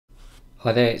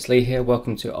Hi there, it's Lee here.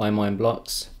 Welcome to iMine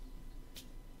Blocks.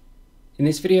 In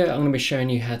this video, I'm going to be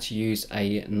showing you how to use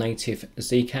a native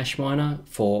Zcash miner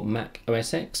for Mac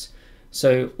OSX.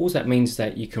 So all that means is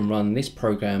that you can run this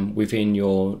program within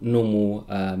your normal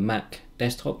Mac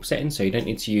desktop settings. So you don't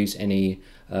need to use any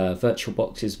virtual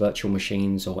boxes, virtual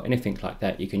machines, or anything like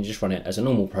that. You can just run it as a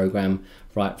normal program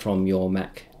right from your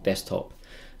Mac desktop.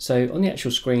 So on the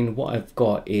actual screen, what I've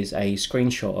got is a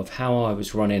screenshot of how I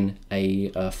was running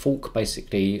a fork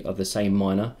basically of the same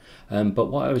miner, but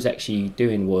what I was actually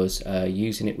doing was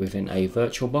using it within a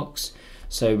virtual box.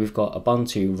 So we've got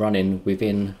Ubuntu running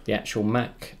within the actual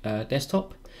Mac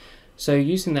desktop. So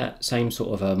using that same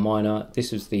sort of a miner,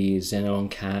 this was the Xenon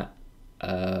Cat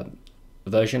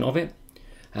version of it,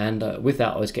 and with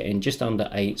that I was getting just under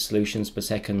 8 solutions per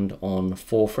second on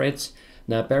 4 threads.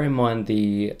 Now bear in mind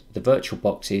the virtual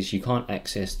boxes, you can't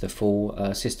access the full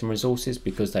system resources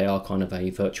because they are kind of a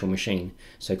virtual machine,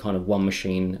 so kind of one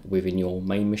machine within your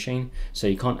main machine, so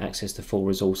you can't access the full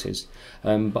resources.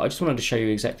 But I just wanted to show you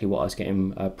exactly what I was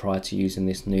getting prior to using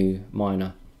this new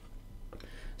miner.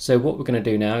 So what we're going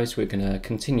to do now is we're going to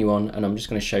continue on, and I'm just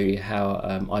going to show you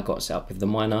how I got set up with the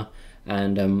miner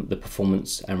and the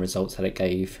performance and results that it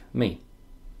gave me.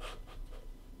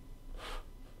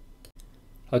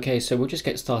 Okay, so we'll just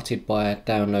get started by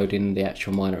downloading the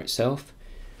actual miner itself.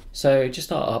 So just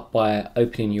start up by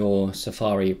opening your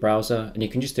Safari browser, and you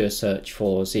can just do a search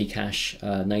for Zcash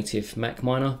native Mac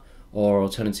miner, or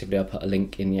alternatively I'll put a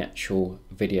link in the actual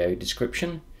video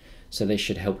description. So this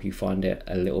should help you find it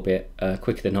a little bit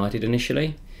quicker than I did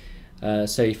initially.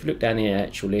 So if you look down in the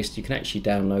actual list, you can actually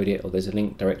download it, or there's a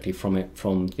link directly from it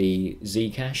from the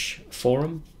Zcash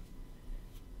forum.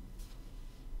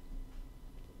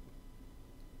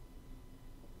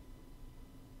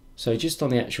 So just on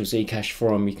the actual Zcash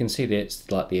forum, you can see that it's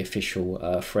like the official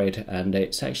thread, and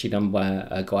it's actually done by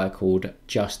a guy called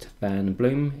Just Van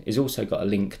Bloom. He's also got a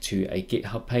link to a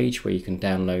GitHub page where you can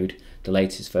download the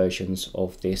latest versions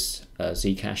of this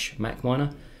Zcash Mac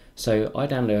miner. So I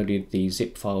downloaded the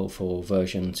zip file for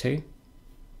version 2.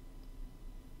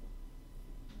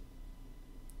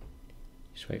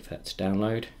 Just wait for that to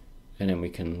download, and then we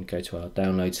can go to our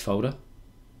downloads folder.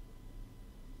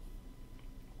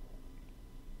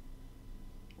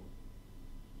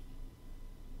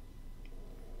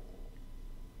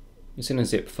 It's in a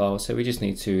zip file, so we just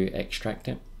need to extract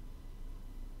it.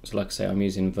 So like I say, I'm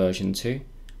using version 2.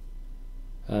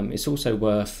 It's also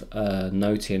worth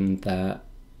noting that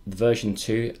version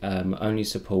 2 only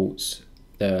supports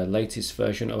the latest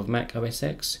version of Mac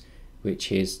OSX,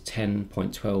 which is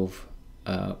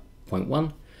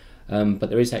 10.12.1. But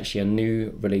there is actually a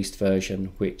new released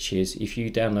version, which is if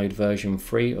you download version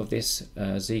 3 of this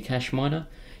Zcash miner,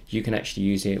 you can actually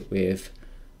use it with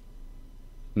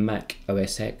Mac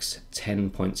OSX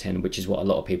 10.10, which is what a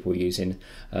lot of people are using.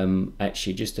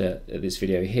 Actually, just at this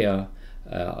video here,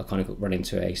 I kind of run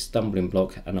into a stumbling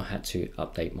block and I had to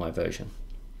update my version.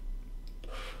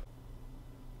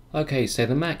 Okay, so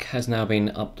the Mac has now been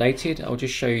updated. I'll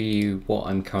just show you what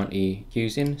I'm currently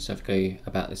using. So if I go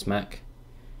about this Mac,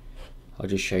 I'll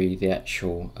just show you the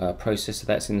actual processor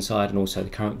that's inside and also the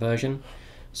current version.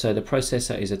 So the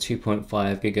processor is a 2.5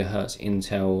 gigahertz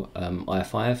Intel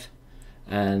i5.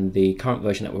 And the current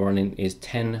version that we're running is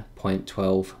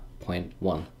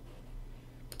 10.12.1.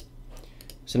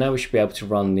 So now we should be able to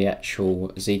run the actual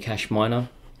Zcash miner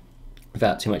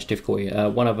without too much difficulty.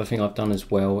 One other thing I've done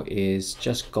as well is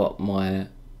just got my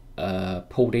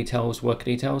pool details, worker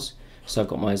details. So I've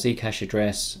got my Zcash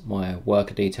address, my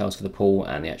worker details for the pool,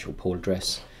 and the actual pool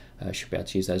address. Should be able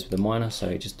to use those with the miner,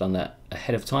 so just done that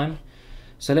ahead of time.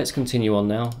 So let's continue on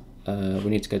now.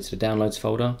 We need to go to the downloads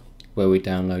folder, where we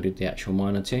downloaded the actual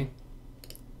miner to,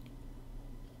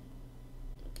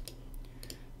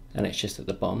 and it's just at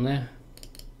the bottom there.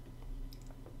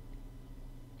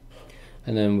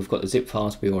 And then we've got the zip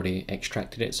files, we already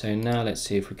extracted it. So now let's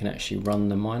see if we can actually run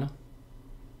the miner.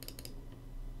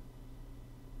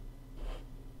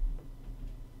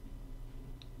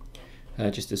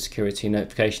 Just a security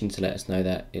notification to let us know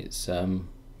that it's you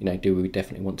know, do we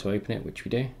definitely want to open it, which we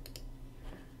do.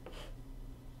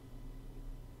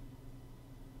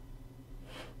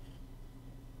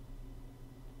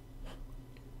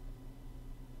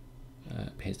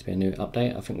 Appears to be a new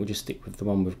update. I think we'll just stick with the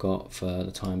one we've got for the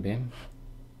time being.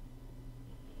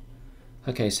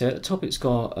 Okay, so at the top it's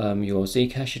got your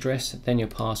Zcash address, then your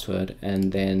password,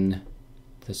 and then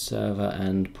the server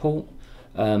and port.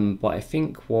 But I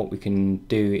think what we can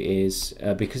do is,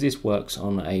 because this works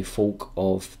on a fork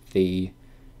of the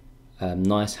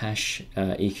Nicehash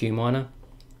EQ miner,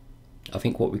 I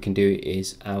think what we can do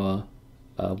is our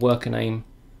worker name,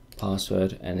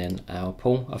 password, and then our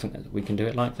pool. I think that we can do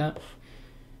it like that.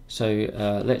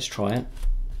 So let's try it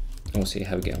and we'll see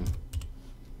how we get on.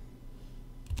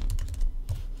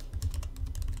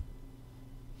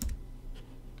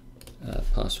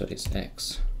 Password is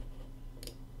X.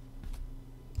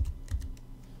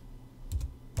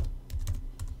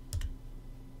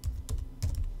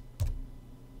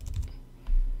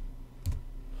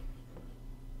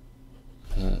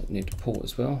 Need a port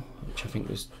as well, which I think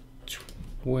was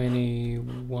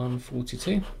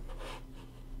 2142.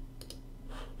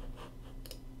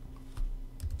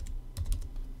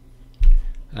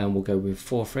 And we'll go with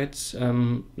 4 threads.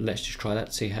 Let's just try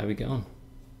that, see how we get on.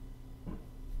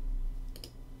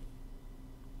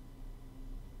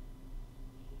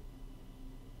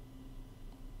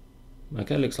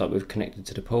 Okay, looks like we've connected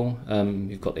to the pool.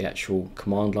 You've got the actual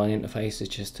command line interface. It's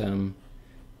just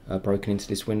broken into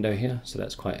this window here, so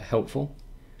that's quite helpful.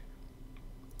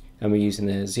 And we're using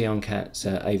the Xeoncat's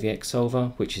AVX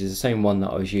solver, which is the same one that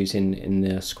I was using in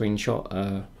the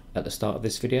screenshot at the start of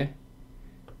this video.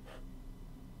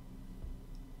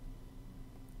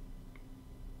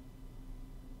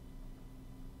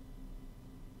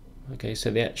 Okay,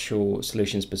 so the actual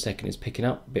solutions per second is picking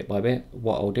up bit by bit.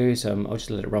 What I'll do is I'll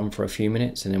just let it run for a few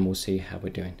minutes and then we'll see how we're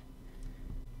doing.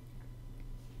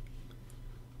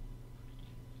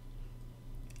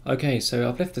 Okay, so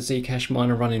I've left the Zcash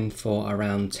miner running for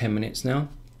around 10 minutes now,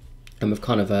 and we've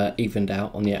kind of evened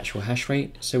out on the actual hash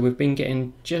rate. So we've been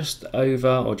getting just over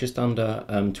or just under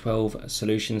 12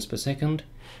 solutions per second,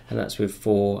 and that's with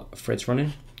 4 threads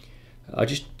running. I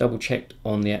just double checked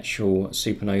on the actual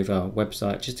Supernova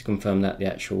website just to confirm that the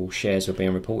actual shares are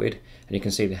being reported, and you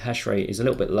can see the hash rate is a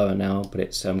little bit lower now, but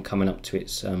it's coming up to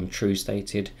its true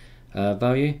stated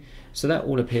value. So that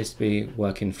all appears to be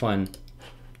working fine.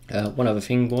 One other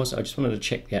thing was I just wanted to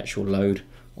check the actual load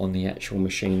on the actual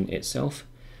machine itself.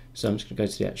 So I'm just going to go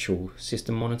to the actual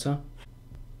system monitor.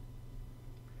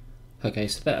 Okay,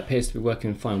 so that appears to be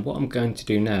working fine. What I'm going to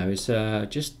do now is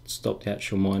just stop the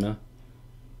actual miner.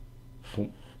 Oh,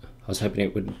 I was hoping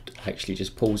it would actually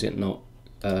just pause it, not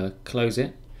close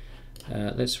it.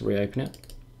 Let's reopen it.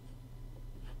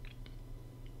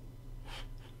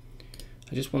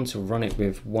 I just want to run it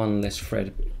with one less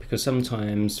thread, because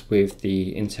sometimes with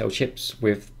the Intel chips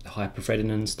with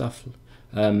hyperthreading and stuff,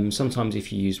 sometimes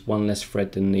if you use one less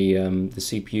thread than the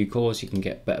CPU cores, you can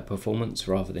get better performance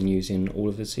rather than using all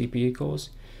of the CPU cores.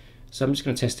 So I'm just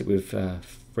going to test it with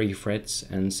 3 threads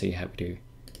and see how we do.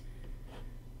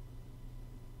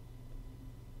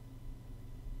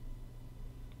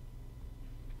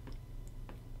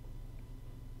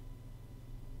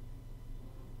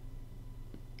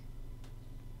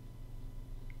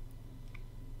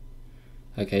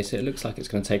 Okay, so it looks like it's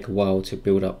going to take a while to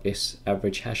build up this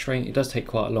average hash rate. It does take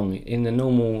quite long. In the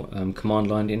normal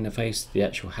command line interface, the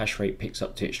actual hash rate picks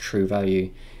up to its true value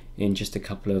in just a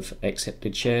couple of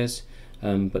accepted shares,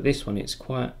 but this one, it's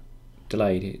quite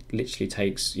delayed. It literally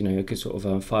takes, you know, a good sort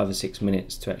of 5 or 6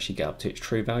 minutes to actually get up to its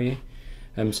true value.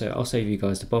 So I'll save you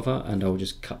guys the bother and I'll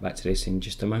just cut back to this in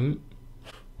just a moment.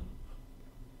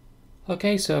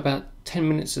 Okay, so about 10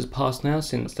 minutes has passed now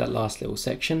since that last little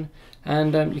section,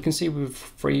 and you can see with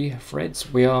 3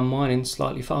 threads we are mining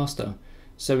slightly faster.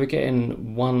 So we're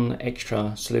getting 1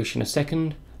 extra solution a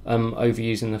second over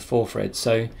using the 4 threads.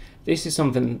 So this is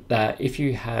something that if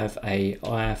you have a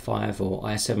i5 or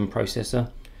i7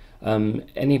 processor,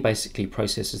 any basically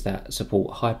processors that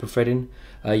support hyperthreading,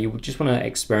 you would just want to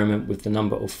experiment with the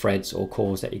number of threads or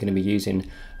cores that you're going to be using.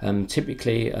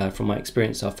 Typically, from my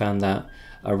experience, I found that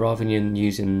rather than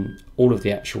using all of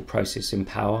the actual processing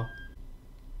power,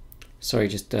 sorry,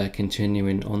 just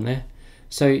continuing on there.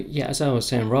 So yeah, as I was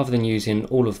saying, rather than using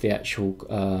all of the actual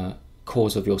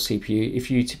cores of your CPU,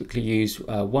 if you typically use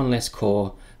 1 less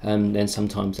core, then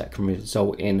sometimes that can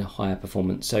result in higher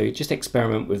performance. So just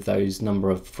experiment with those number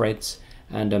of threads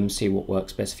and see what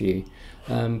works best for you.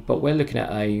 But we're looking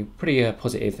at a pretty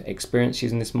positive experience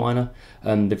using this miner.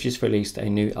 They've just released a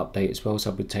new update as well, so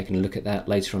I'll be taking a look at that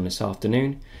later on this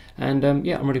afternoon. And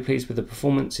yeah, I'm really pleased with the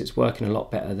performance. It's working a lot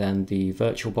better than the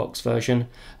VirtualBox version,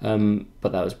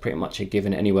 but that was pretty much a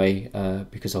given anyway,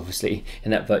 because obviously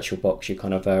in that VirtualBox you're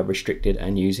kind of restricted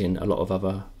and using a lot of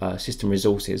other system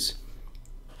resources.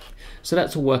 So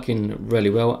that's all working really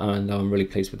well, and I'm really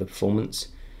pleased with the performance.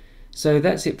 So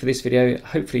that's it for this video.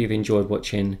 Hopefully you've enjoyed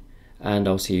watching, and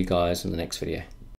I'll see you guys in the next video.